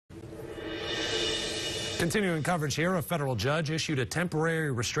Continuing coverage here, a federal judge issued a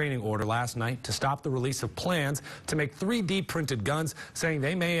temporary restraining order last night to stop the release of plans to make 3D printed guns, saying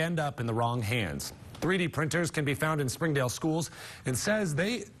they may end up in the wrong hands. 3D printers can be found in Springdale schools and says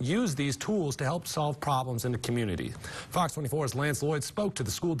they use these tools to help solve problems in the community. Fox 24's Lance Lloyd spoke to the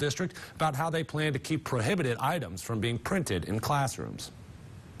school district about how they plan to keep prohibited items from being printed in classrooms.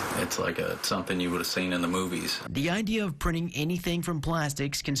 It's like something you would have seen in the movies. The idea of printing anything from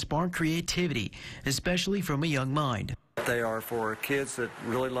plastics can spark creativity, especially from a young mind. They are for kids that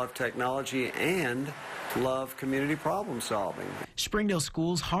really love technology and love community problem solving. Springdale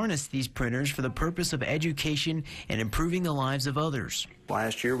schools harness these printers for the purpose of education and improving the lives of others.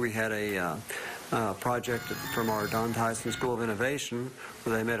 Last year we had a project from our Don Tyson School of Innovation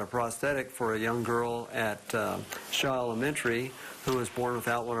where they made a prosthetic for a young girl at Shaw Elementary who was born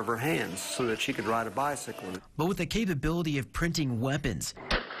without one of her hands so that she could ride a bicycle. But with the capability of printing weapons,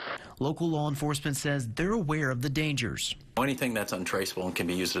 local law enforcement says they're aware of the dangers. Anything that's untraceable and can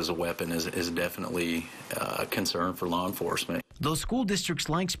be used as a weapon is definitely a concern for law enforcement. Though school districts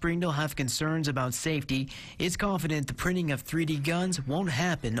like Springdale have concerns about safety, it's confident the printing of 3D guns won't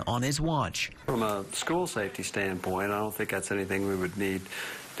happen on his watch. From a school safety standpoint, I don't think that's anything we would need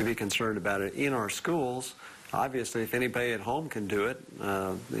to be concerned about it in our schools. Obviously, if anybody at home can do it,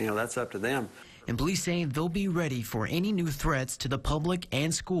 that's up to them. And police say they'll be ready for any new threats to the public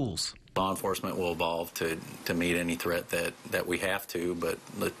and schools. Law enforcement will evolve to meet any threat that we have to, but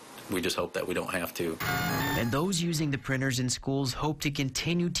we just hope that we don't have to. And those using the printers in schools hope to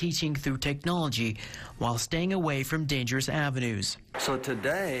continue teaching through technology while staying away from dangerous avenues. So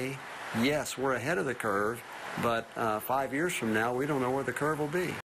today, yes, we're ahead of the curve, but 5 years from now, we don't know where the curve will be.